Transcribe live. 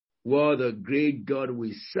What a great God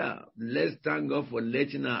we serve. Let's thank God for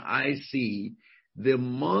letting our eyes see the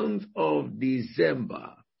month of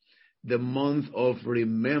December, the month of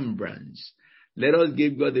remembrance. Let us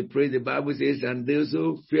give God the praise. The Bible says, and those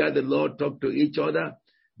who fear the Lord talk to each other.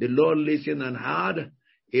 The Lord listened and heard.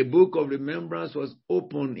 A book of remembrance was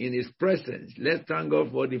opened in his presence. Let's thank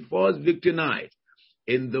God for the first victory night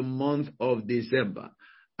in the month of December.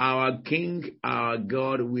 Our King, our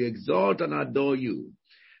God, we exalt and adore you.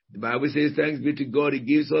 The Bible says, thanks be to God, he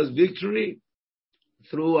gives us victory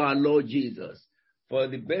through our Lord Jesus. For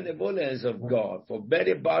the benevolence of God, for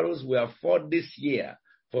many battles we have fought this year,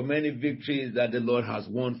 for many victories that the Lord has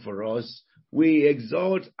won for us, we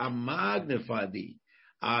exalt and magnify thee.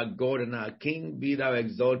 Our God and our King, be thou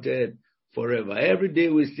exalted forever. Every day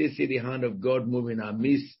we still see the hand of God moving in our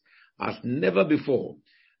midst as never before.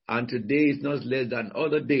 And today is not less than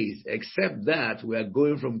other days, except that we are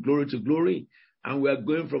going from glory to glory and we are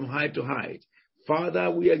going from height to height.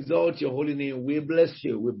 Father, we exalt your holy name. We bless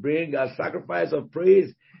you. We bring our sacrifice of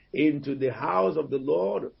praise into the house of the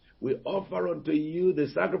Lord. We offer unto you the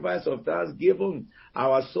sacrifice of thanksgiving.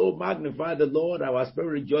 Our soul magnify the Lord. Our spirit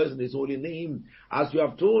rejoice in his holy name. As you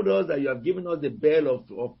have told us that you have given us the bell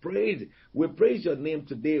of praise, we praise your name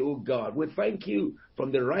today, O God. We thank you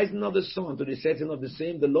from the rising of the sun to the setting of the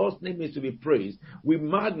same. The Lord's name is to be praised. We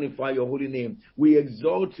magnify your holy name. We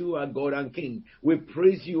exalt you, our God and King. We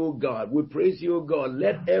praise you, O God. We praise you, O God.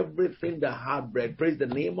 Let everything that hath breath praise the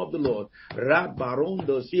name of the Lord.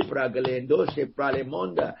 Rabarondo sipragalendo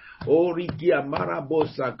sepralemonda. Lord, we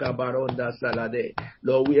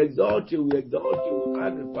exalt you, we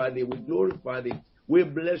magnify thee, we glorify thee. We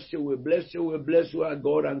bless you, we bless you, we bless you, our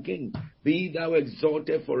God and King. Be thou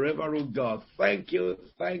exalted forever, O God. Thank you,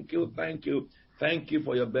 thank you, thank you. Thank you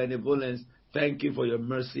for your benevolence. Thank you for your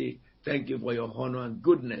mercy. Thank you for your honor and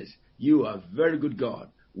goodness. You are very good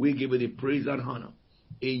God. We give you the praise and honor.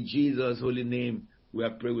 In Jesus' holy name, we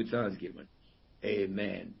are praying with thanksgiving.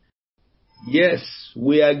 Amen. Yes,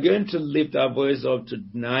 we are going to lift our voice up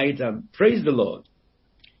tonight and praise the Lord.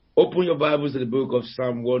 Open your Bibles to the book of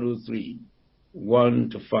Psalm 103,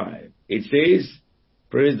 1-5. It says,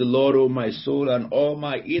 praise the Lord, O my soul, and all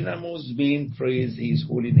my innermost being, praise his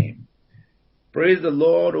holy name. Praise the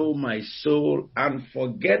Lord, O my soul, and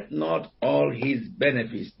forget not all his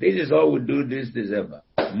benefits. This is how we do this December,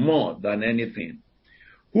 more than anything.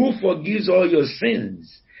 Who forgives all your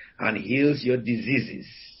sins and heals your diseases.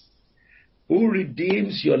 Who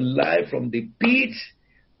redeems your life from the pit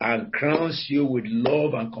and crowns you with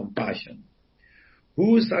love and compassion.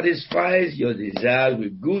 Who satisfies your desires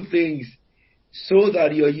with good things so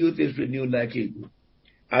that your youth is renewed like eagle.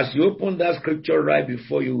 As you open that scripture right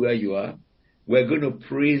before you where you are, we're going to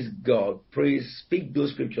praise God. Speak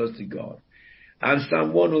those scriptures to God. And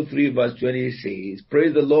Psalm 103 verse 20 says,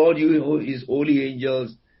 praise the Lord, you his holy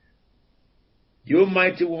angels, you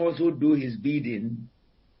mighty ones who do his bidding,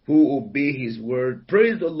 who obey his word.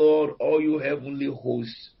 Praise the Lord, all you heavenly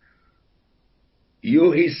hosts,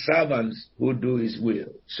 you his servants who do his will.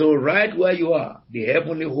 So right where you are, the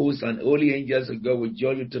heavenly hosts and holy angels of God will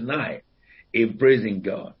join you tonight in praising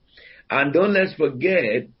God. And don't let's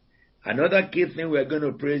forget, another key thing we're going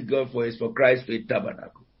to praise God for is for Christ's faith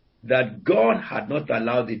tabernacle. That God had not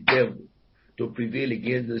allowed the devil to prevail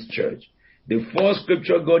against this church. The first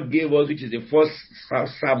scripture God gave us, which is the first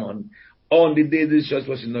sermon, on the day this church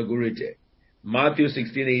was inaugurated, Matthew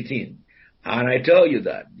 16:18. And I tell you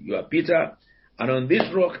that you are Peter, and on this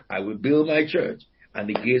rock I will build my church, and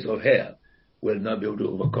the gates of hell will not be able to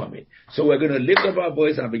overcome it. So we're going to lift up our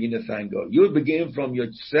voice and begin to thank God. You begin from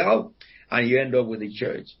yourself, and you end up with the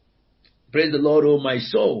church. Praise the Lord, O my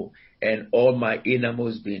soul, and all my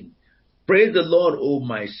innermost being. Praise the Lord, O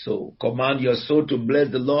my soul. Command your soul to bless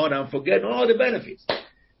the Lord and forget all the benefits.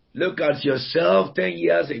 Look at yourself 10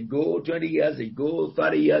 years ago, 20 years ago,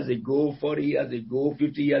 30 years ago, 40 years ago,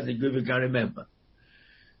 50 years ago, if you can remember.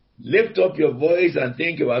 Lift up your voice and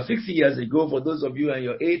think about 60 years ago, for those of you in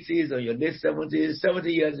your 80s or your late 70s,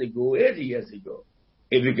 70 years ago, 80 years ago,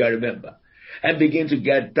 if you can remember. And begin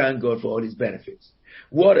to thank God for all his benefits.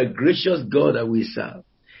 What a gracious God that we serve.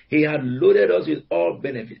 He had loaded us with all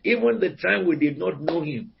benefits. Even the time we did not know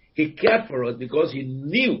him, he cared for us because he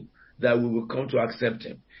knew that we would come to accept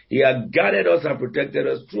him. He had guarded us and protected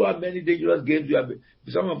us throughout many dangerous games.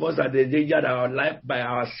 Some of us had endangered our life by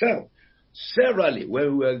ourselves, severally,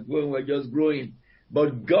 when we were just growing.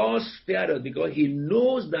 But God spared us because he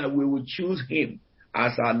knows that we will choose him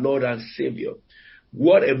as our Lord and Savior.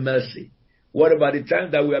 What a mercy. What about the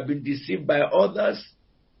time that we have been deceived by others,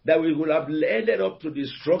 that we would have ended up to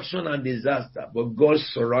destruction and disaster, but God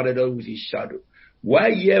surrounded us with his shadow. Why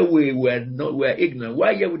yet we were ignorant?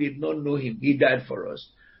 Why yet we did not know him? He died for us.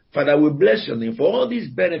 Father, we bless your name for all these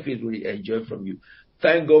benefits we enjoy from you.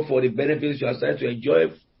 Thank God for the benefits you are starting to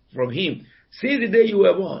enjoy from him. Since the day you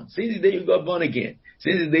were born, since the day you got born again,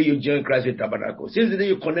 since the day you joined Christ with Tabernacle, since the day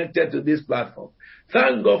you connected to this platform.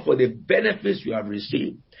 Thank God for the benefits you have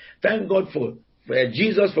received. Thank God for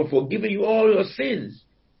Jesus for forgiving you all your sins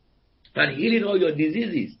and healing all your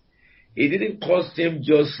diseases. It didn't cost him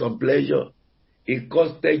just some pleasure. It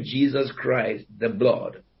costed Jesus Christ the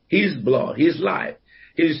blood, his life,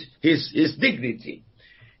 his dignity.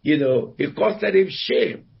 You know, it costed him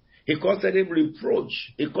shame. It costed him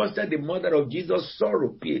reproach. It costed the mother of Jesus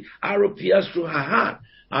sorrow. Arrow pierced through her heart,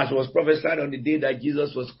 as was prophesied on the day that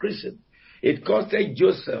Jesus was christened. It costed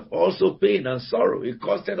Joseph also pain and sorrow. It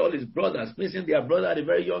costed all his brothers missing their brother at a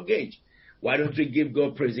very young age. Why don't we give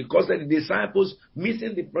God praise? It costed the disciples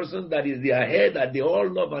missing the person that is their head that they all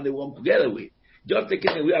love and they work together with. Just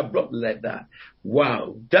taken away abruptly like that.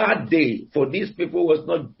 Wow. That day for these people was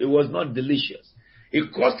not delicious.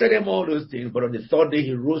 It costed them all those things, but on the third day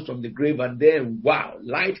he rose from the grave, and then, wow,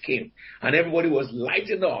 light came, and everybody was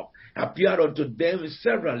lighting up, appeared unto them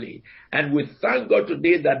severally. And we thank God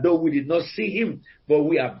today that though we did not see him, but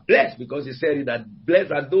we are blessed, because he said that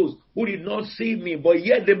blessed are those who did not see me, but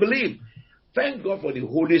yet they believe. Thank God for the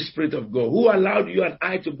Holy Spirit of God, who allowed you and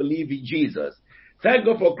I to believe in Jesus. Thank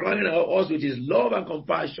God for crying out us with his love and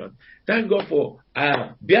compassion. Thank God for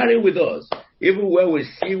bearing with us. Even when we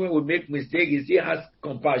sin, when we make mistakes, he still has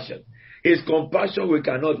compassion. His compassion, we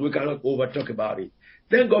cannot overtalk about it.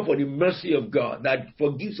 Thank God for the mercy of God that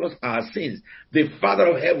forgives us our sins. The Father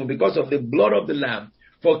of heaven, because of the blood of the Lamb,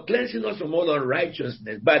 for cleansing us from all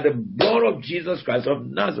unrighteousness by the blood of Jesus Christ of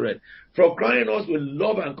Nazareth, for crying us with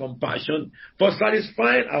love and compassion, for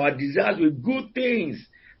satisfying our desires with good things.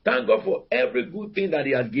 Thank God for every good thing that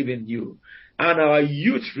he has given you. And our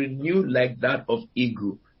youth renewed like that of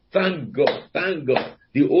eagle. Thank God. Thank God.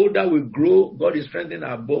 The older we grow, God is strengthening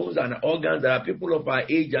our bones and organs. There are people of our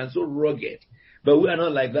age and so rugged. But we are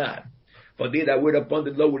not like that. For they that wait upon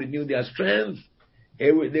the Lord will renew their strength.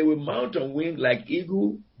 They will mount on wings like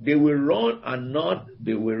eagle. They will run and not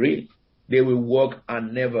be weary. They will walk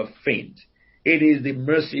and never faint. It is the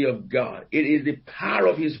mercy of God. It is the power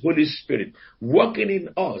of his Holy Spirit working in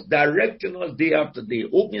us, directing us day after day,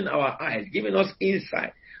 opening our eyes, giving us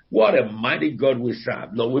insight. What a mighty God we serve.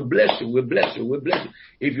 Lord, we bless you, we bless you, we bless you.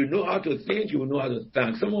 If you know how to think, you will know how to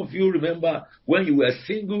thank. Some of you remember when you were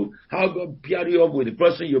single, how God paired you up with the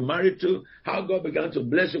person you married to, how God began to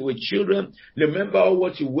bless you with children. Remember all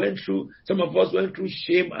what you went through. Some of us went through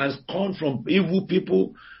shame and scorn from evil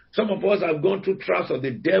people. Some of us have gone through traps of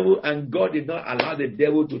the devil, and God did not allow the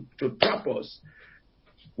devil to trap us.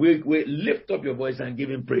 We lift up your voice and give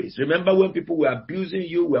him praise. Remember when people were abusing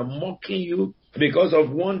you, were mocking you because of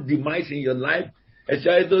one demise in your life?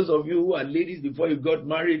 Especially those of you who are ladies before you got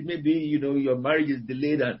married, maybe, your marriage is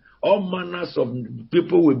delayed and all manners of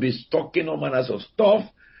people will be stalking all manners of stuff.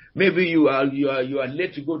 Maybe you are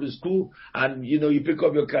late to go to school and, you pick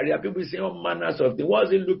up your career. People say all manners of things.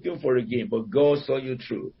 Wasn't looking for a game, but God saw you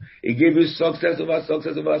through. He gave you success over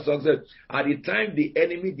success over success. At the time the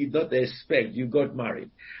enemy did not expect, you got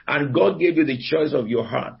married. And God gave you the choice of your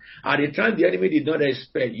heart. At the time the enemy did not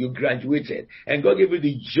expect, you graduated. And God gave you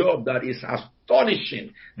the job that is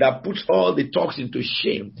astonishing, that puts all the talks into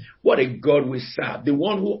shame. What a God we serve. The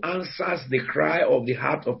one who answers the cry of the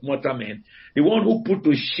heart of mortal men. The one who put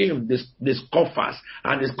to shame the scoffers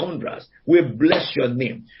and the scoundrels. We bless your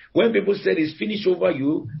name. When people said it's finished over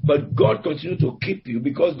you, but God continued to keep you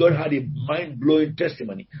because God had a mind-blowing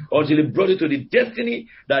testimony until he brought you to the destiny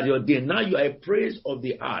that you're there. Now you are a praise of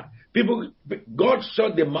the heart. God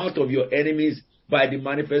shut the mouth of your enemies by the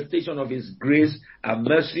manifestation of his grace and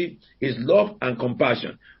mercy, his love and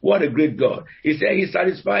compassion. What a great God. He said he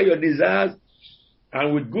satisfies your desires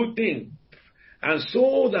and with good things, and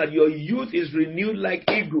so that your youth is renewed like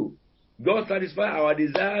eagle. God satisfies our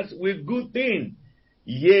desires with good things.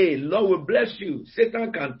 Yea, Lord will bless you.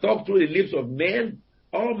 Satan can talk through the lips of men,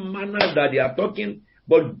 all manners that they are talking,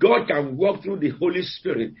 but God can walk through the Holy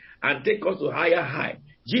Spirit and take us to higher height.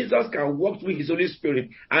 Jesus can walk through his Holy Spirit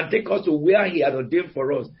and take us to where he has ordained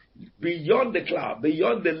for us, beyond the cloud,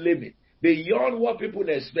 beyond the limit, beyond what people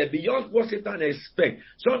expect, beyond what Satan expects.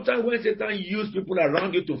 Sometimes when Satan uses people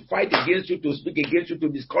around you to fight against you, to speak against you, to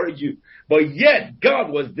discourage you, but yet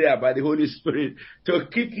God was there by the Holy Spirit to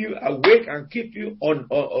keep you awake and keep you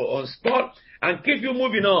on spot and keep you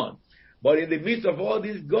moving on. But in the midst of all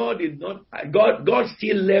this, God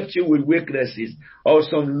still left you with weaknesses of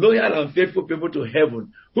some loyal and faithful people to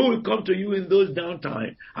heaven who will come to you in those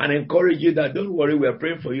downtime and encourage you that don't worry, we're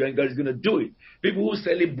praying for you and God is going to do it. People who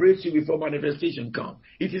celebrate you before manifestation come.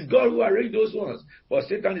 It is God who arranged those ones. But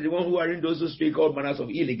Satan is the one who arranged those who speak all manners of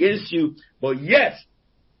ill against you. But yet,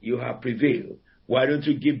 you have prevailed. Why don't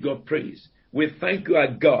you give God praise? We thank you,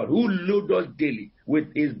 our God, who loads us daily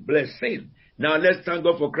with his blessing. Now let's thank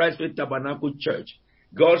God for Christ Faith Tabernacle Church.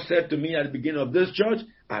 God said to me at the beginning of this church,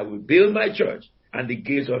 I will build my church, and the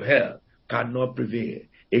gates of hell cannot prevail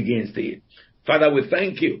against it. Father, we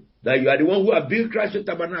thank you that you are the one who has built Christ Faith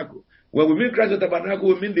Tabernacle. When we build Christ Faith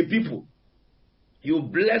Tabernacle, we mean the people. You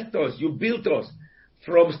blessed us, you built us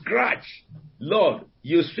from scratch. Lord,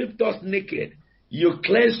 you stripped us naked. You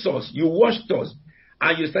cleansed us, you washed us,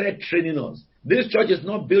 and you started training us. This church is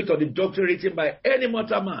not built on the doctrine written by any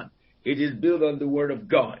mortal man. It is built on the word of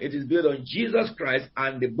God. It is built on Jesus Christ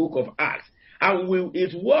and the book of Acts. And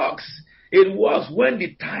it works. It works. When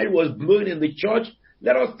the tide was blowing in the church,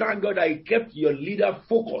 let us thank God that he kept your leader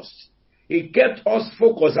focused. He kept us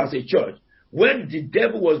focused as a church. When the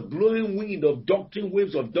devil was blowing wind of doctrine,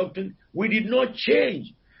 waves of doctrine, we did not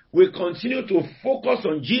change. We continue to focus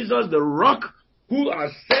on Jesus, the rock, who has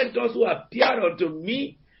sent us, who appeared unto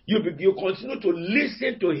me. You continue to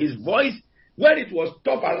listen to his voice. When it was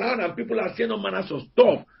tough around and people are saying all manners of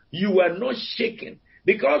stuff, you were not shaken.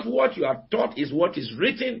 Because what you are taught is what is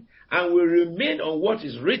written, and we remain on what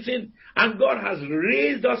is written, and God has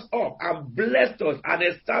raised us up and blessed us and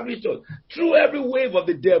established us. Through every wave of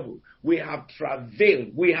the devil, we have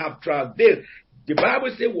travailed. We have travailed. The Bible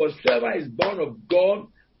says, whatsoever is born of God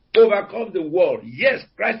overcome the world. Yes,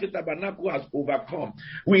 Christ the Tabernacle has overcome.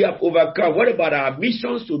 We have overcome. What about our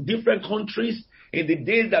missions to different countries? In the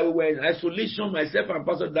days that we were in isolation, myself and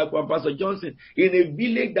Pastor Daku and Pastor Johnson, in a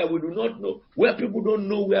village that we do not know, where people don't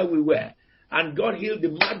know where we were. And God healed the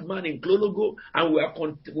madman in Klologo, and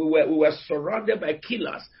we were surrounded by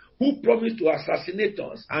killers who promised to assassinate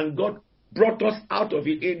us, and God brought us out of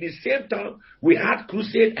it. In the same time, we had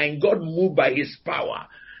crusade, and God moved by his power.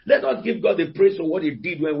 Let us give God the praise for what he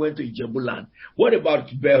did when we went to Ijebuland. What about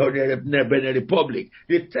Benin Republic?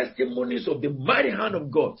 The testimonies of the mighty hand of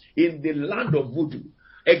God in the land of voodoo.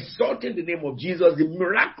 Exalting the name of Jesus, the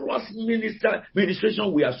miraculous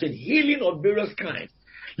ministration we have seen, healing of various kinds.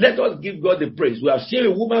 Let us give God the praise. We have seen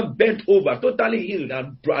a woman bent over, totally healed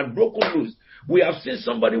and broken loose. We have seen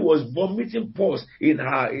somebody was vomiting pus through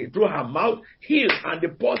her mouth, healed, and the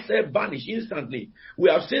pus vanished instantly.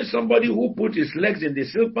 We have seen somebody who put his legs in the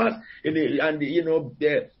slippers, his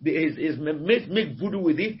mates make voodoo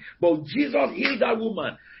with it, but Jesus healed that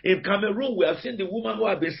woman. In Cameroon, we have seen the woman who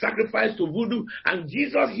had been sacrificed to voodoo, and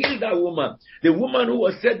Jesus healed that woman. The woman who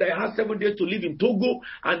was said that had 7 days to live in Togo,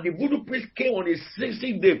 and the voodoo priest came on his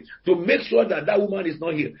 6th day to make sure that that woman is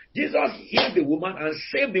not healed. Jesus healed the woman and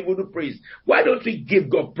saved the voodoo priest. Why don't we give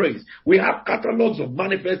God praise? We have catalogs of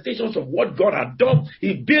manifestations of what God had done.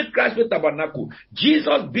 He built Christ with Tabernacle.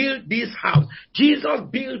 Jesus built this house. Jesus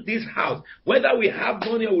built this house. Whether we have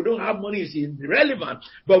money or we don't have money is irrelevant.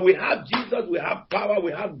 But we have Jesus, we have power,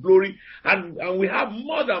 we have glory, and we have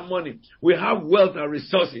more than money. We have wealth and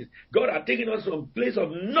resources. God has taken us from a place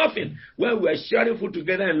of nothing, where we are sharing food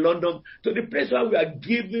together in London, to the place where we are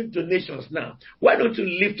giving to nations now. Why don't you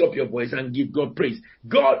lift up your voice and give God praise?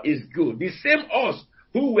 God is good. The same us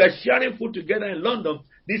who were sharing food together in London,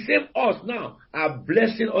 the same us now are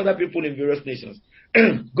blessing other people in various nations.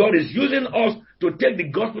 God is using us to take the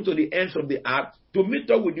gospel to the ends of the earth, to meet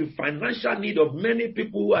up with the financial need of many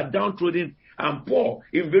people who are downtrodden and poor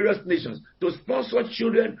in various nations, to sponsor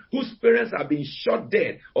children whose parents have been shot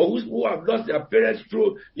dead, or who have lost their parents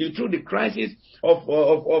through the crisis of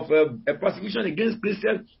persecution against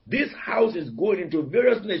Christians. This house is going into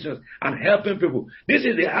various nations and helping people. This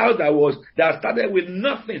is the house that started with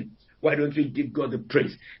nothing. Why don't we give God the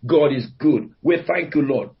praise? God is good. We thank you,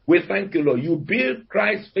 Lord. We thank you, Lord. You build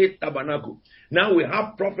Christ Faith Tabernacle. Now we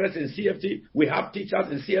have prophets in CFT. We have teachers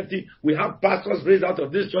in CFT. We have pastors raised out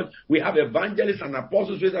of this church. We have evangelists and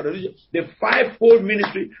apostles raised out of this church. The fivefold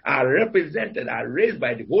ministry are represented, are raised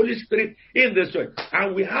by the Holy Spirit in this church.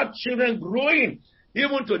 And we have children growing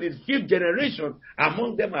even to the 5th generation.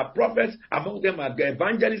 Among them are prophets, among them are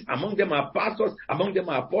evangelists, among them are pastors, among them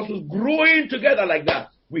are apostles, growing together like that.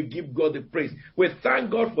 We give God the praise. We thank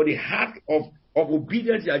God for the heart of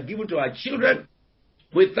obedience He has given to our children.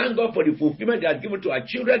 We thank God for the fulfillment they have given to our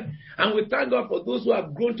children, and we thank God for those who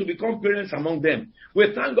have grown to become parents among them.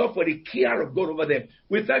 We thank God for the care of God over them.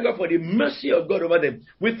 We thank God for the mercy of God over them.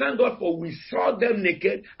 We thank God for we saw them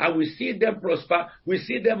naked and we see them prosper. We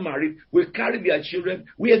see them married. We carry their children.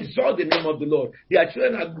 We exalt the name of the Lord. Their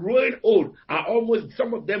children are growing old,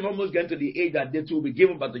 some of them almost getting to the age that they too will be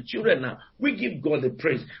given by the children now. We give God the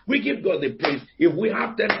praise. We give God the praise. If we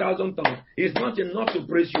have 10,000 tongues, it's not enough to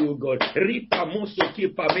praise you, O God.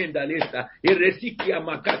 Pamenda lesta iresikia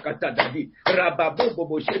makakata dadi rababo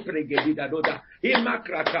boshe pregedi dadoda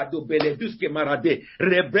imakraka do beleduske marade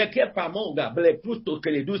rebreke pamonga bleprusto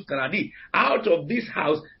keledus kradi. Out of this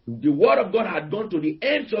house the word of God had gone to the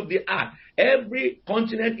ends of the earth. Every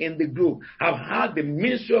continent in the globe have had the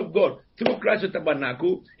ministry of God through Christ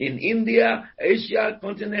Tabernacle in India, Asia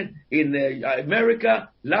continent, in America,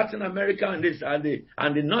 Latin America, and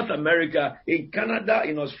in North America, in Canada,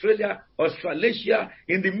 in Australia, Australasia,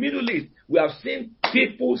 in the Middle East. We have seen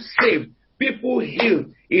people saved, people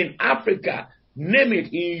healed in Africa. Name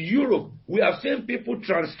it, in Europe, we have seen people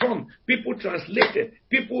transformed, people translated,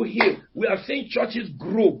 people healed. We have seen churches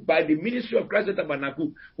grow by the ministry of Christ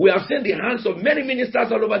Tabernacle. We have seen the hands of many ministers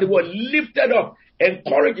all over the world lifted up,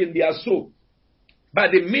 encouraging their soul. By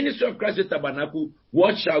the ministry of Christ Tabernacle,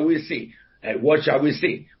 what shall we say? What shall we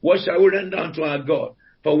say? What shall we render unto our God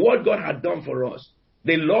for what God had done for us?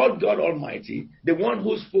 The Lord God Almighty, the one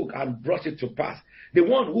who spoke and brought it to pass, the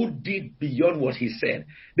one who did beyond what he said,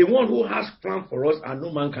 the one who has planned for us and no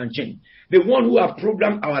man can change, the one who has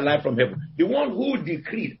programmed our life from heaven, the one who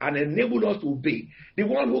decreed and enabled us to obey, the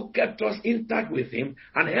one who kept us intact with him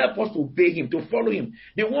and helped us to obey him, to follow him,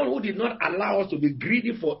 the one who did not allow us to be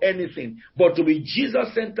greedy for anything, but to be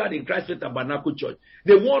Jesus-centered in Christ's Tabernacle Church,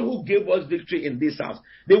 the one who gave us victory in this house,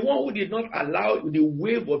 the one who did not allow the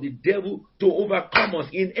wave of the devil to overcome us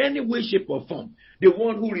in any way, shape, or form, the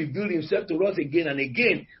one who revealed himself to us again and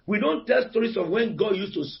again. We don't tell stories of when God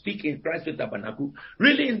used to speak in Christ's Tabernacle.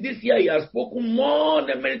 Really, in this year, he has spoken more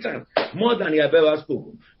than many times, more than he has ever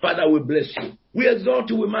spoken. Father, we bless you. We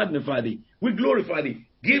exalt you, we magnify thee, we glorify thee.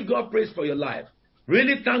 Give God praise for your life.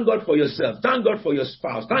 Really thank God for yourself. Thank God for your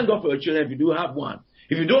spouse. Thank God for your children if you do have one.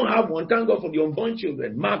 If you don't have one, thank God for the unborn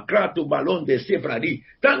children. Thank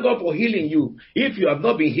God for healing you. If you have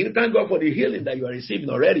not been healed, thank God for the healing that you are receiving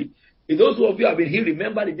already. If those of you have been healed,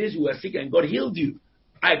 remember the days you were sick and God healed you.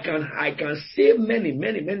 I can say many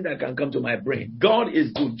that can come to my brain. God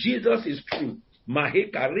is good. Jesus is true. Unless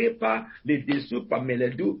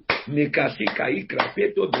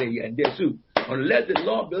the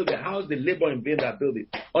Lord build the house, the labor in vain that build it.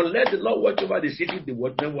 Unless the Lord watch over the city, the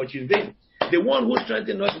watchmen watch in vain. The one who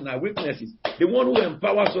strengthens us in our weaknesses, the one who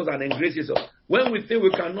empowers us and engraces us. When we think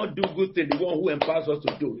we cannot do good things, the one who empowers us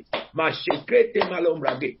to do it.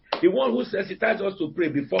 The one who sensitizes us to pray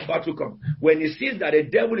before battle comes. When he sees that the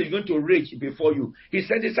devil is going to rage before you, he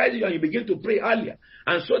sensitizes you and you begin to pray earlier.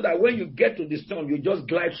 And so that when you get to the storm, you just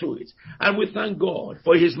glide through it. And we thank God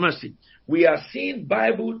for his mercy. We are seeing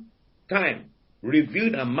Bible time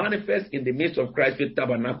revealed and manifest in the midst of Christ's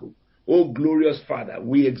Tabernacle. Oh, glorious Father,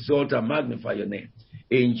 we exalt and magnify your name.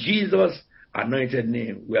 In Jesus' anointed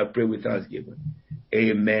name, we are praying with thanksgiving.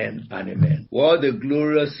 Amen and amen. What a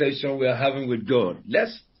glorious session we are having with God.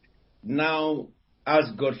 Let's now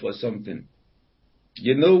ask God for something.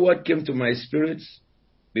 You know what came to my spirit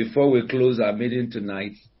before we close our meeting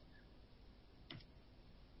tonight?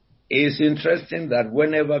 It's interesting that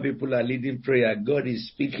whenever people are leading prayer, God is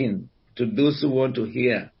speaking to those who want to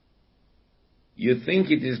hear. You think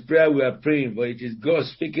it is prayer we are praying, but it is God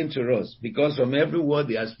speaking to us. Because from every word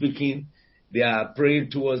they are speaking, they are praying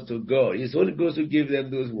towards to God. It's Holy Ghost who gives them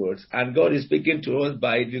those words. And God is speaking to us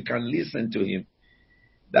by it. You can listen to him.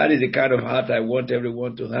 That is the kind of heart I want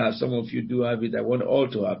everyone to have. Some of you do have it. I want all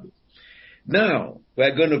to have it. Now,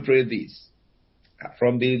 we're going to pray this.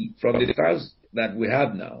 From the verse that we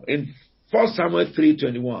have now. In 1 Samuel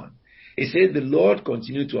 3:21, it says, the Lord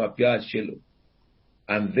continued to appear at Shiloh.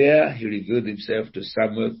 And there he revealed himself to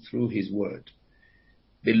Samuel through his word.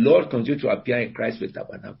 The Lord continued to appear in Christ's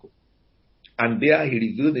Tabernacle. And there he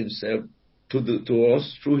revealed himself to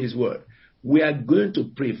us through his word. We are going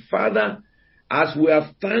to pray. Father, as we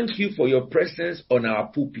have thanked you for your presence on our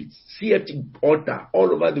pulpits, CFT altar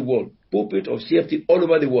all over the world, pulpit of CFT all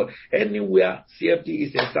over the world, anywhere CFT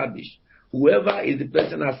is established. Whoever is the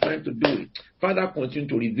person assigned to do it, Father, continue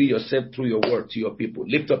to reveal yourself through your word to your people.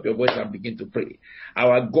 Lift up your voice and begin to pray.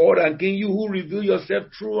 Our God and King, you who reveal yourself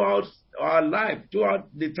throughout our life, throughout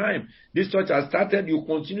the time this church has started, you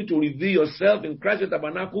continue to reveal yourself in Christ's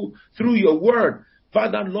Tabernacle through your word.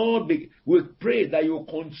 Father, Lord, we pray that you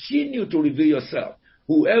continue to reveal yourself.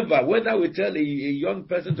 whoever, whether we tell a young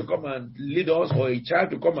person to come and lead us or a child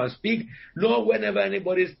to come and speak, Lord, whenever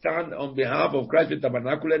anybody stands on behalf of Christ with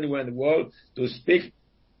Tabernacle anywhere in the world to speak,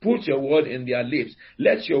 put your word in their lips.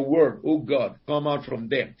 Let your word, oh God, come out from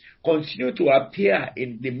them. Continue to appear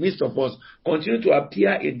in the midst of us. Continue to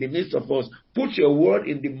appear in the midst of us. Put your word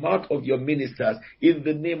in the mouth of your ministers in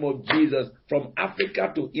the name of Jesus, from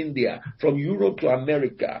Africa to India, from Europe to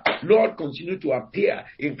America. Lord, continue to appear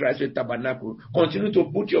in Christ's Tabernacle. Continue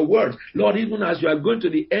to put your word. Lord, even as you are going to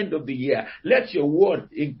the end of the year, let your word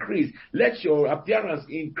increase. Let your appearance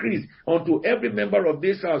increase unto every member of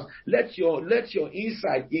this house. Let your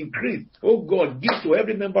insight increase. Oh God, give to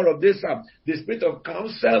every member of this house the spirit of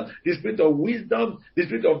counsel, the spirit of wisdom, the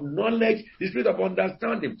spirit of knowledge, the spirit of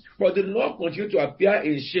understanding. For the Lord continue to appear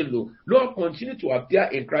in Shiloh. Lord, continue to appear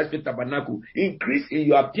in Christ's Tabernacle. Increase in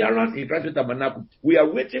your appearance in Christ's Tabernacle. We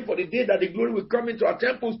are waiting for the day that the glory will come into our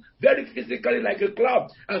temples very physically like a cloud,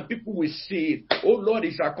 and people will see it. Oh Lord,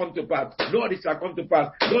 it shall come to pass. Lord, it shall come to pass.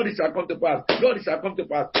 Lord, it shall come to pass. Lord, it shall come to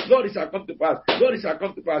pass. Lord, it shall come to pass. Lord, it shall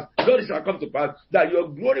come to pass. Lord, it shall come to pass. That your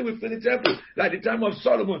glory will fill the temple like the time of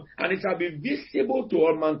Solomon, and it shall be visible to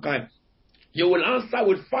all mankind. You will answer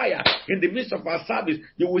with fire in the midst of our service.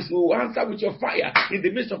 You will answer with your fire in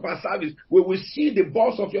the midst of our service. We will see the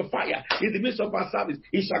balls of your fire in the midst of our service.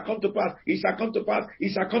 It shall come to pass. It shall come to pass.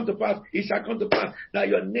 It shall come to pass. It shall come to pass. That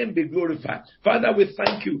your name be glorified. Father, we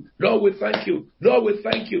thank you. Lord, we thank you. Lord, we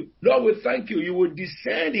thank you. Lord, we thank you. You will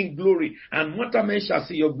descend in glory, and mortal men shall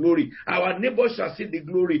see your glory. Our neighbors shall see the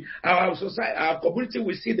glory. Our society, our community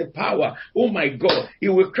will see the power. Oh my God, it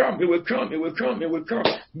will come. It will come. It will come. It will come.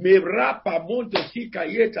 Lord,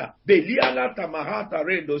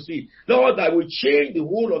 I will change the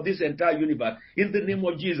whole of this entire universe in the name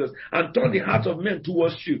of Jesus and turn the hearts of men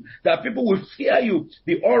towards you, that people will fear you.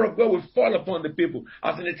 The awe of God will fall upon the people,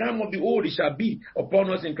 as in the time of the old it shall be upon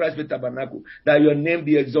us in Christ's Tabernacle, that your name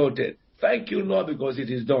be exalted. Thank you, Lord, because it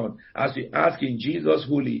is done, as we ask in Jesus'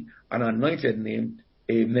 holy and anointed name.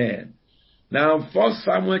 Amen. Now, 1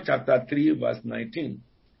 Samuel chapter 3 verse 19.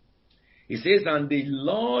 It says, and the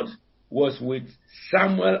Lord was with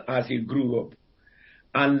Samuel as he grew up,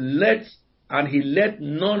 and he let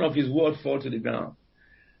none of his word fall to the ground.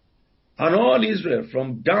 And all Israel,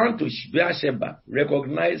 from Dan to Beersheba,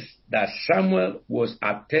 recognized that Samuel was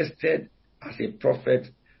attested as a prophet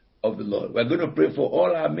of the Lord. We're going to pray for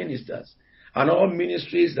all our ministers and all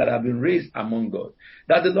ministries that have been raised among God,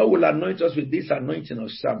 that the Lord will anoint us with this anointing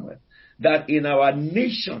of Samuel, that in our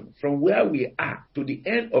nation, from where we are to the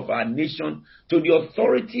end of our nation, to the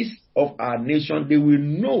authorities of our nation, they will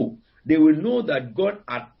know that God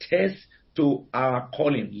attests to our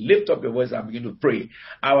calling. Lift up your voice and begin to pray.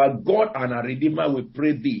 Our God and our Redeemer, we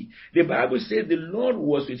pray thee. The Bible says the Lord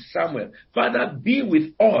was with Samuel. Father, be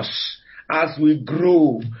with us as we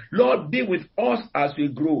grow. Lord, be with us as we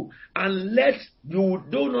grow. And do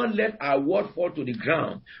not let our word fall to the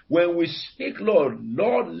ground. When we speak, Lord,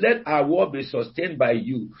 let our word be sustained by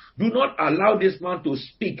you. Do not allow this man to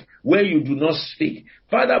speak when you do not speak.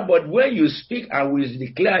 Father, but when you speak and we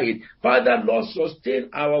declare it, Father, Lord, sustain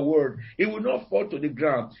our word. It will not fall to the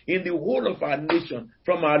ground in the whole of our nation,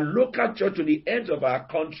 from our local church to the ends of our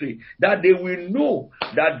country, that they will know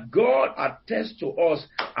that God attests to us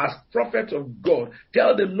as prophets of God.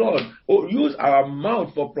 Tell the Lord, use our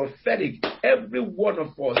mouth for prophetic. Every one of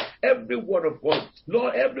us,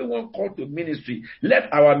 Lord, everyone called to ministry,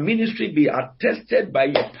 let our ministry be attested by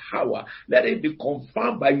your power. Let it be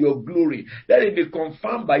confirmed by your glory. Let it be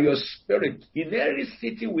confirmed by your spirit. In every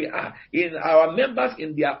city we are, in our members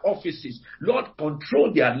in their offices, Lord,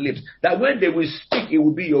 control their lips, that when they will speak, it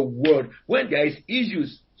will be your word. When there is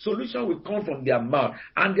issues, solution will come from their mouth,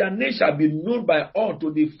 and their name shall be known by all,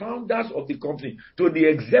 to the founders of the company, to the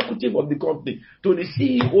executive of the company, to the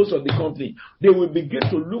CEOs of the company. They will begin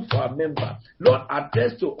to look for a member. Lord,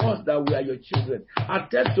 attest to us that we are your children.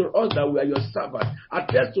 Attest to us that we are your servants.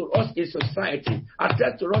 Attest to us in society.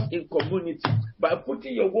 Attest to us in community. By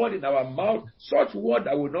putting your word in our mouth, such word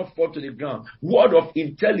that will not fall to the ground. Word of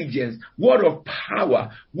intelligence, word of power,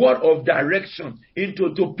 word of direction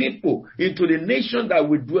into people, into the nation that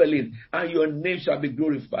we dwell in, and your name shall be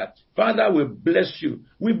glorified. Father, we bless you.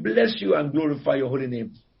 We bless you and glorify your holy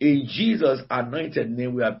name. In Jesus' anointed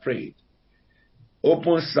name we have prayed.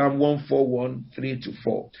 Open Psalm 141,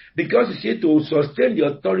 3-4. Because you see, to sustain the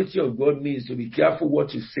authority of God means to be careful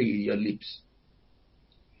what you say in your lips.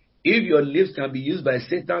 If your lips can be used by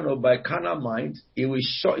Satan or by carnal mind, it will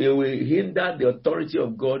hinder the authority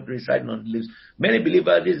of God residing on the lips. Many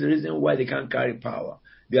believers, this is the reason why they can't carry power.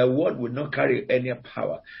 Their word will not carry any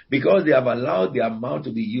power, because they have allowed their mouth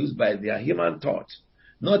to be used by their human thoughts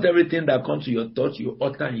Not everything that comes to your thoughts, you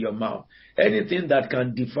utter in your mouth. Anything that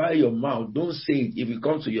can defile your mouth, don't say it if it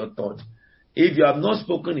comes to your thought. If you have not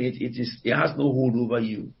spoken it, it has no hold over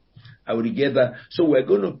you. I will get that. So we're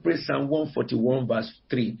going to pray Psalm 141 verse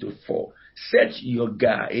 3 to 4. Set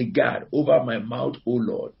a guard over my mouth, O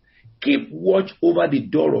Lord. Keep watch over the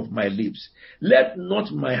door of my lips. Let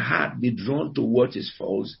not my heart be drawn to what is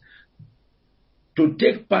false, to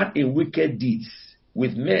take part in wicked deeds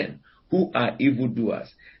with men who are evildoers.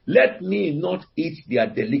 Let me not eat their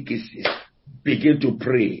delicacies. Begin to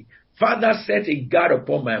pray. Father, set a guard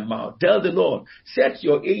upon my mouth. Tell the Lord, set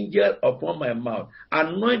your angel upon my mouth.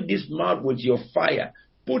 Anoint this mouth with your fire.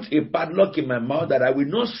 Put a padlock in my mouth that I will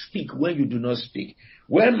not speak when you do not speak.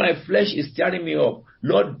 When my flesh is tearing me up,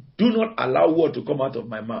 Lord, do not allow word to come out of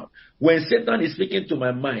my mouth. When Satan is speaking to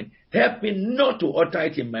my mind, help me not to utter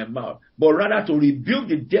it in my mouth, but rather to rebuke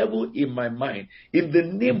the devil in my mind. In the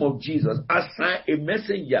name of Jesus, assign a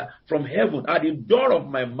messenger from heaven at the door of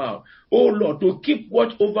my mouth. Oh Lord, to keep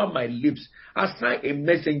watch over my lips. Assign a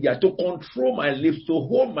messenger to control my lips, to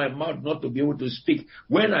hold my mouth not to be able to speak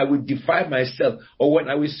when I will defy myself or when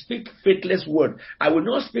I will speak faithless word. I will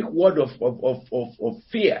not speak word of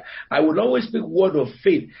fear. I will always speak word of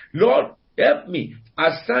faith. Lord, help me.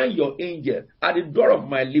 Assign your angel at the door of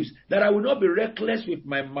my lips, that I will not be reckless with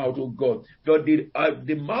my mouth, oh God. For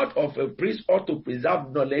the mouth of a priest ought to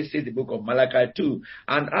preserve knowledge, says the book of Malachi 2.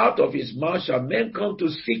 And out of his mouth shall men come to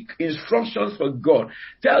seek instructions for God.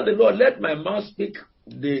 Tell the Lord, let my mouth speak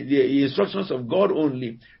the instructions of God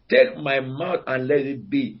only. Take my mouth and let it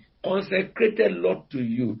be consecrated, Lord, to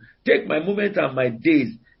you. Take my movement and my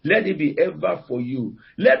days. Let it be ever for you.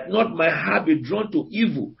 Let not my heart be drawn to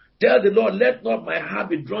evil. Tell the Lord, let not my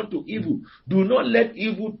heart be drawn to evil. Do not let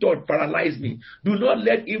evil thought paralyze me. Do not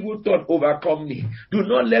let evil thought overcome me. Do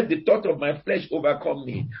not let the thought of my flesh overcome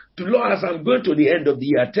me. To Lord, as I'm going to the end of the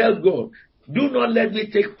year, tell God, do not let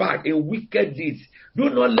me take part in wicked deeds. Do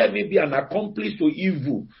not let me be an accomplice to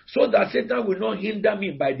evil, so that Satan will not hinder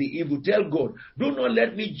me by the evil. Tell God, do not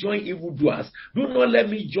let me join evildoers. Do not let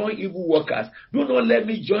me join evil workers. Do not let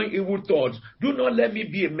me join evil thoughts. Do not let me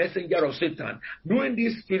be a messenger of Satan. During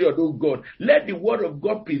this period, oh God, let the word of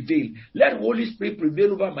God prevail. Let Holy Spirit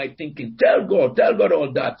prevail over my thinking. Tell God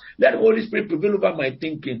all that. Let Holy Spirit prevail over my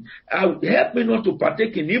thinking. Help me not to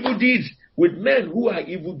partake in evil deeds with men who are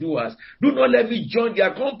evildoers. Do not let me join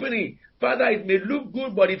their company. Father, it may look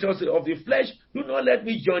good, but it's also of the flesh. Do not let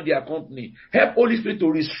me join their company. Help Holy Spirit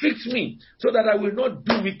to restrict me so that I will not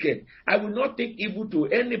do wicked. I will not think evil to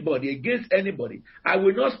anybody, against anybody. I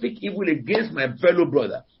will not speak evil against my fellow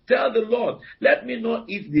brother. Tell the Lord, let me not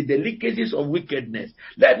eat the delicacies of wickedness.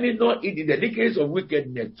 Let me not eat the delicacies of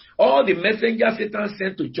wickedness. All the messengers Satan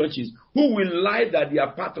sent to churches who will lie that they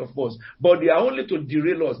are part of us, but they are only to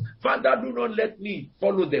derail us. Father, do not let me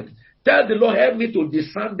follow them. Tell the Lord, help me to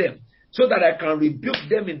discern them, so that I can rebuke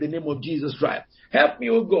them in the name of Jesus Christ. Help me,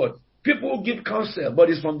 oh God. People who give counsel, but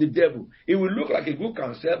it's from the devil. It will look like a good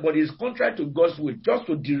counsel, but it's contrary to God's will, just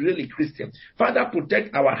to derail a Christian. Father,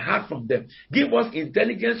 protect our heart from them. Give us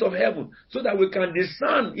intelligence of heaven, so that we can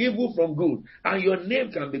discern evil from good, and your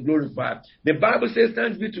name can be glorified. The Bible says,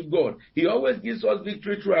 thanks be to God. He always gives us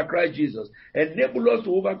victory through our Christ Jesus. Enable us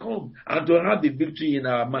to overcome and to have the victory in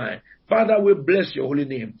our mind. Father, we bless your holy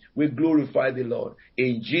name. We glorify the Lord.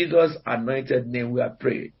 In Jesus' anointed name we are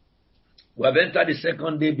praying. We have entered the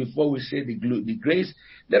second day before we say the grace.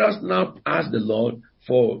 Let us now ask the Lord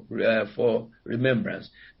for remembrance.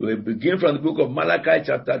 We begin from the book of Malachi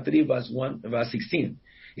chapter 3 verse 16.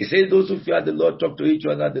 It says, those who fear the Lord talk to each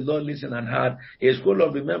other, the Lord listened and heard. A scroll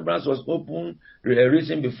of remembrance was opened,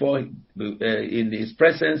 written before in his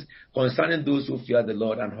presence concerning those who fear the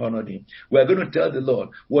Lord and honor him. We are going to tell the Lord,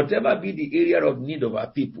 whatever be the area of need of our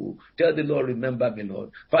people, tell the Lord, remember me,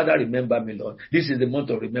 Lord. Father, remember me, Lord. This is the month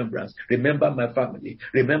of remembrance. Remember my family.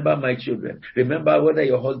 Remember my children. Remember whether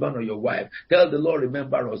your husband or your wife. Tell the Lord,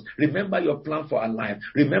 remember us. Remember your plan for our life.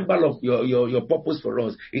 Remember your purpose for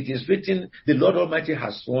us. It is written, the Lord Almighty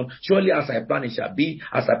has sworn, surely as I plan it shall be,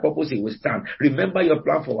 as I purpose it will stand. Remember your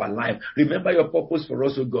plan for our life. Remember your purpose for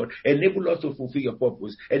us, O God. Enable us to fulfill your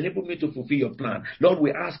purpose. Enable me to fulfill your plan. Lord,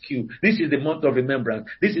 we ask you, this is the month of remembrance.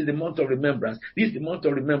 This is the month of remembrance. This is the month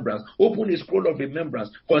of remembrance. Open a scroll of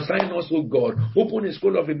remembrance concerning us, O God. Open a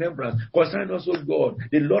scroll of remembrance concerning us, O God.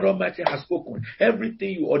 The Lord Almighty has spoken.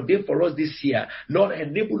 Everything you ordained for us this year, Lord,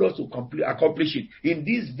 enable us to accomplish it. In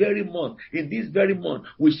this very month,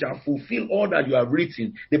 we shall fulfill all that you have written.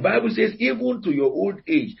 18. The Bible says, even to your old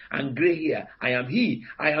age and gray hair, I am he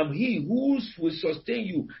who will sustain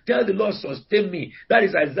you. Tell the Lord, sustain me. That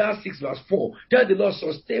is Isaiah 6 verse 4. Tell the Lord,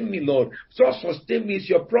 sustain me, Lord. So sustain me is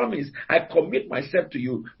your promise. I commit myself to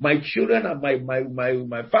you, my children and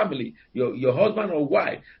my family, your husband or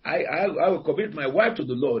wife. I will commit my wife to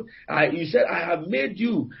the Lord. You said, I have made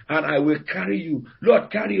you and I will carry you.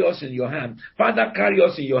 Lord, carry us in your hand. Father, carry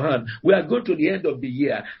us in your hand. We are going to the end of the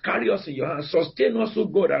year. Carry us in your hand. Sustain us, O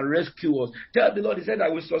God, and rescue us. Tell the Lord, he said, I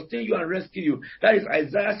will sustain you and rescue you. That is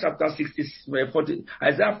Isaiah chapter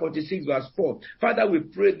 46 verse 4. Father, we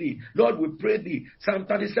pray thee. Lord, we pray thee. Psalm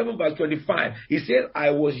 37 verse 25. He said,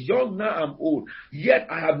 I was young, now I'm old, yet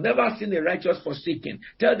I have never seen a righteous forsaken.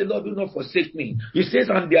 Tell the Lord, do not forsake me. He says,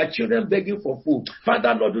 and their children begging for food.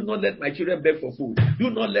 Father, Lord, do not let my children beg for food. Do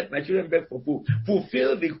not let my children beg for food.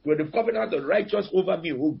 Fulfill the covenant of righteous over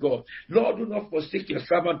me, O God. Lord, do not forsake your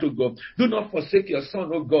servant, O God. Do not forsake your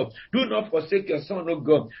son, O God. Do not forsake your son, O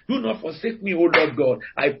God. Do not forsake me, O Lord God.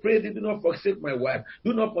 I pray thee, do not forsake my wife.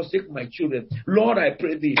 Do not forsake my children. Lord, I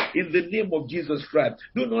pray thee, in the name of Jesus Christ,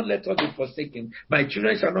 do not let us be forsaken. My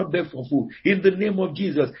children shall not beg for food. In the name of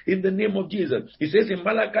Jesus. In the name of Jesus. He says in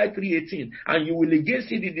Malachi 3:18, and you will again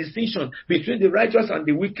see the distinction between the righteous and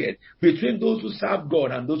the wicked, between those who serve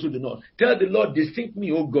God and those who do not. Tell the Lord, distinct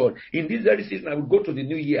me, O God. In this very season, I will go to the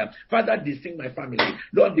new year. Father, distinct my family.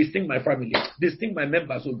 Lord, distinct my family. Distinct my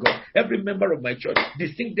members, O God. Every member of my church,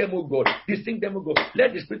 distinct them, O God. Distinct them, O God.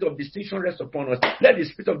 Let the spirit of distinction rest upon us. Let the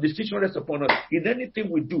spirit of distinction rest upon us. In anything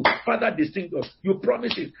we do, Father, distinct us. You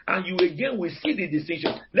promise it, and you again will see the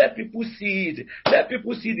distinction. Let people see it. Let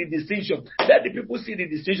people see the distinction. Let the people see the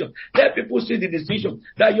distinction. Let people see the distinction.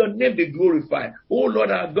 That your name be glorified. Oh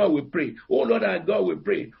Lord our God, we pray. Oh Lord our God, we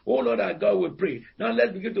pray. Oh Lord our God, we pray. Now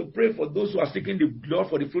let's begin to pray for those who are seeking the Lord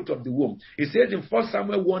for the fruit of the womb. It says in 1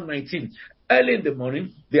 Samuel 1:19, early in the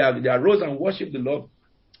morning, they arose and worshipped the Lord,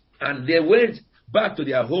 and they went back to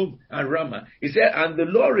their home and Ramah. He said, and the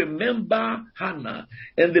Lord remember Hannah.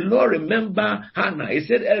 And the Lord remember Hannah. He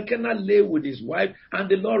said, Elkanah lay with his wife, and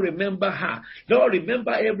the Lord remember her. Lord,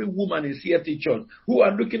 remember every woman in CFT Church who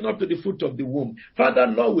are looking up to the fruit of the womb. Father,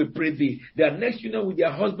 Lord, we pray thee, their next union with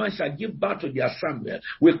their husband shall give birth to their Samuel.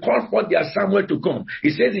 We call for their Samuel to come. He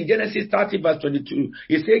says in Genesis 30 verse 22,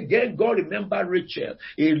 he said, then God remember Rachel.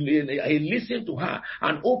 He listened to her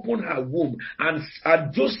and opened her womb, and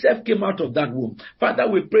Joseph came out of that womb. Father,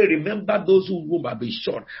 we pray, remember those whose womb have been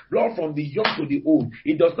short. Lord, from the young to the old,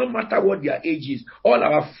 it does not matter what their age is. All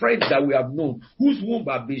our friends that we have known, whose womb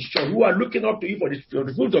have been short, who are looking up to you for the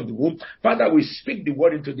fruit of the womb, Father, we speak the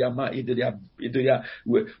word into their mind, into their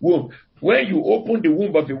womb. When you open the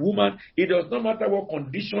womb of a woman, it does not matter what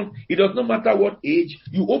condition, it does not matter what age,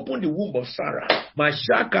 you open the womb of Sarah.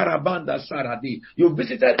 You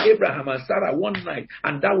visited Abraham and Sarah one night,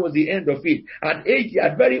 and that was the end of it. At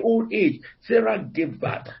very old age, Sarah gave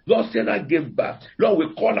birth. Lord, Sarah gave birth. Lord,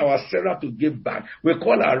 we call our Sarah to give birth. We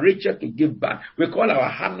call our Rachel to give birth. We call our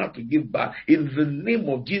Hannah to give birth. In the name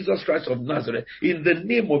of Jesus Christ of Nazareth. In the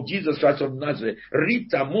name of Jesus Christ of Nazareth.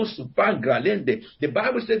 Rita Mosupangra Lende. The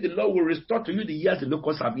Bible says the Lord will restore to you the years the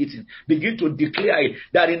locusts have eaten. Begin to declare it,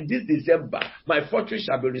 that in this December, my fortune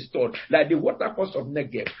shall be restored. Like the watercourse of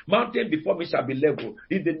Negev, mountain before me shall be level.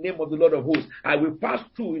 In the name of the Lord of hosts, I will pass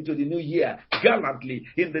through into the new year gallantly.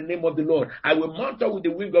 In the name of the Lord, I will mount up with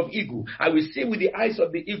the wing of eagle. I will see with the eyes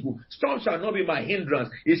of the eagle. Storm shall not be my hindrance.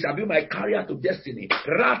 It shall be my carrier to destiny.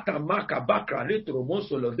 Rata Maka Bakra Litro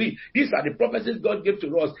Monsolovi. These are the prophecies God gave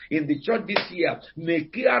to us in the church this year.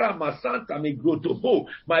 Mekiara Masanta Migrotobo.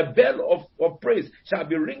 My bell of praise shall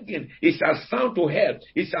be ringing. It shall sound to hell.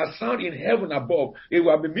 It shall sound in heaven above. It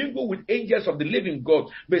will be mingled with angels of the living God.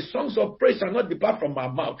 The songs of praise shall not depart from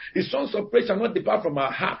our mouth. The songs of praise shall not depart from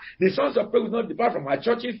our heart. The songs of praise will not depart from our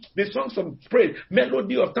churches. The songs of praise,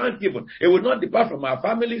 melody of thanksgiving, it will not depart from our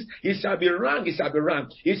families. It shall be rung. It shall be rung.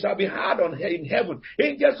 It shall be heard in heaven.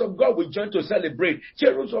 Angels of God will join to celebrate.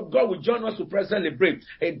 Cherubs of God will join us to celebrate.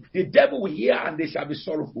 And the devil will hear and they shall be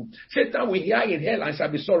sorrowful. Satan will hear in hell and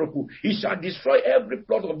shall be sorrowful. He shall destroy every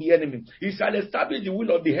plot of the enemy. He shall establish the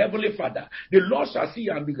will of the heavenly Father. The Lord shall see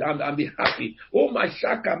and be happy. Oh my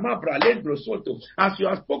Shaka Mabra Lendro Soto. As you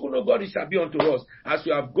have spoken, O God, it shall be unto us. As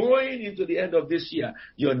you are going into the end of this year,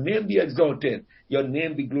 your name be exalted, your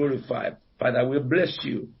name be glorified. Father, we bless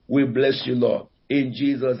you. We bless you, Lord. In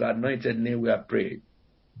Jesus' anointed name we are prayed.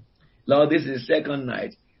 Lord, this is the second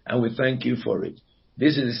night, and we thank you for it.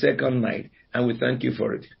 This is the second night, and we thank you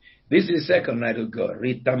for it. This is the second night, of God.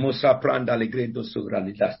 We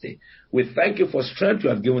thank you for strength you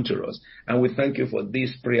have given to us, and we thank you for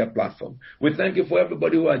this prayer platform. We thank you for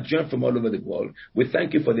everybody who has joined from all over the world. We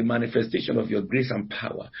thank you for the manifestation of your grace and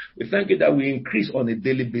power. We thank you that we increase on a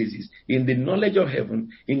daily basis in the knowledge of heaven,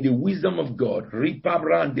 in the wisdom of God.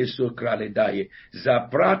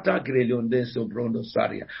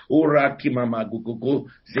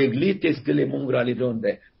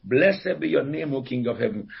 Blessed be your name, O King of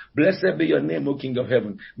Heaven. Blessed be your name, O King of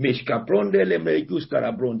Heaven. Mishkapronde le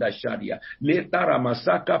meikuskara bronda sharia. Letara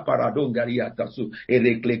masaka paradongaria tasu.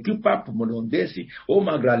 Ereklekupa pomondesi. O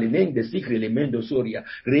magralineng de sikre le mendo soria.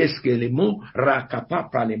 Reske le mon rakapa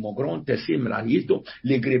prale mongronte simralito.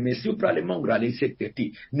 Le gremesiu prale mongrale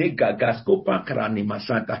sekteti. Negagaskopa krani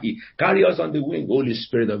masatahi. Carry us on the wing, Holy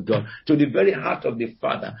Spirit of God, to the very heart of the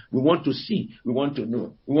Father. We want to see, we want to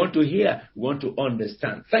know, we want to hear, we want to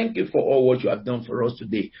understand. Thank you for all what you have done for us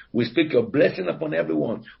today. We speak your blessing upon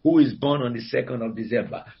everyone who is born on the 2nd of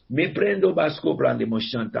December. Here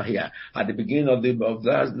at the beginning of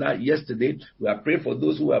yesterday, we have prayed for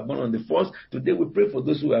those who are born on the 1st. Today we pray for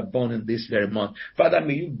those who are born in this very month. Father,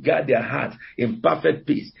 may you guard their hearts in perfect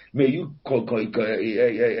peace. May you continue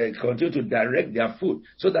to direct their foot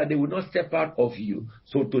so that they will not step out of you.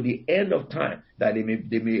 So to the end of time, that they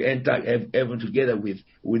may enter heaven together with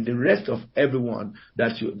the rest of everyone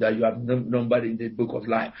that you have numbered in the book of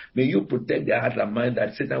life. May you protect their heart and mind,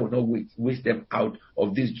 that Satan will not waste them out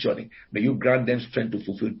of this journey. May you grant them strength to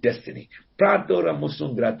fulfill destiny. We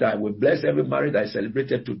bless every marriage that is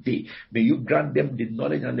celebrated today. May you grant them the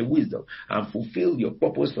knowledge and the wisdom and fulfill your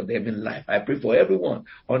purpose for them in life. I pray for everyone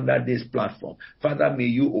under this platform. Father, may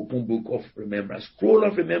you open book of remembrance, scroll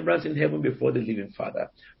of remembrance in heaven before the living Father,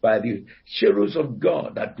 by the cherubs of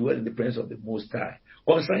God that dwell in the presence of the Most High.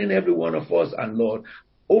 Concerning every one of us, and Lord,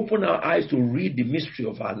 open our eyes to read the mystery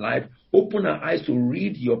of our life. Open our eyes to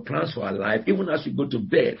read your plans for our life, even as we go to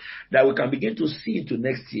bed, that we can begin to see into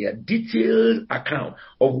next year detailed account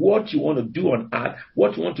of what you want to do on earth,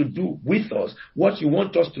 what you want to do with us, what you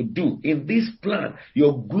want us to do in this plan,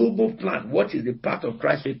 your global plan. What is the part of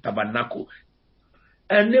Christ's faith tabernacle?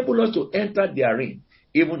 Enable us to enter therein,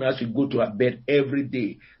 even as we go to our bed every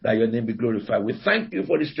day, that your name be glorified. We thank you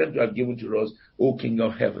for the strength you have given to us, O King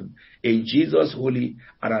of Heaven. In Jesus' holy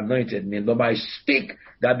and anointed name, Lord, I speak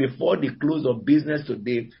that before the close of business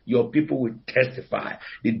today, your people will testify.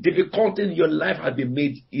 The difficulties in your life have been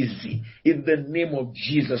made easy. In the name of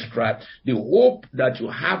Jesus Christ, the hope that you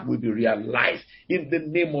have will be realized. In the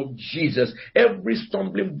name of Jesus, every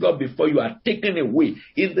stumbling block before you are taken away.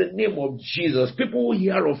 In the name of Jesus, people who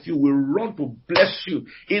hear of you will run to bless you.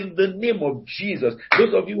 In the name of Jesus,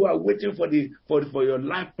 those of you who are waiting for your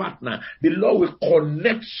life partner, the Lord will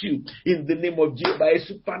connect you. In the name of Jesus, by a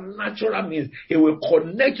supernatural means, He will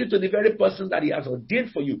connect you to the very person that He has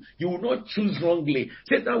ordained for you. You will not choose wrongly.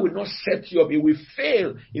 Satan will not set you up. He will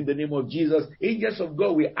fail. In the name of Jesus, angels of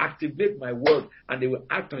God will activate my word, and they will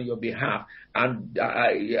act on your behalf. And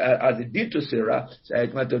as they did to Sarah,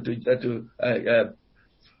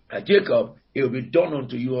 Jacob, it will be done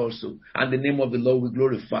unto you also, and the name of the Lord will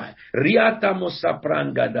glorify. May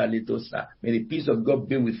the peace of God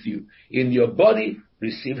be with you. In your body,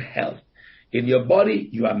 receive health. In your body,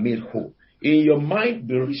 you are made whole. In your mind,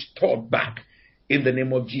 be restored back. In the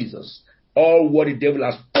name of Jesus, all what the devil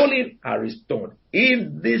has stolen are restored.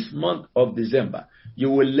 In this month of December, you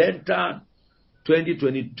will enter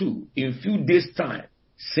 2022 in few days' time,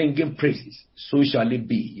 singing praises. So shall it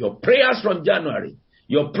be. Your prayers from January,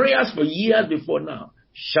 your prayers for years before now,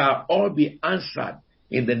 shall all be answered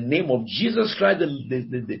in the name of Jesus Christ,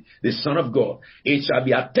 the Son of God. It shall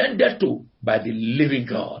be attended to by the living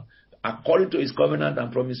God, according to His covenant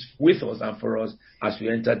and promise with us and for us as we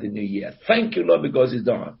enter the new year. Thank you, Lord, because it's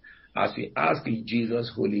done. As we ask in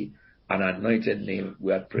Jesus' holy and anointed name,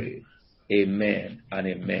 we are praying. Amen and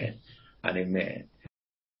amen and amen.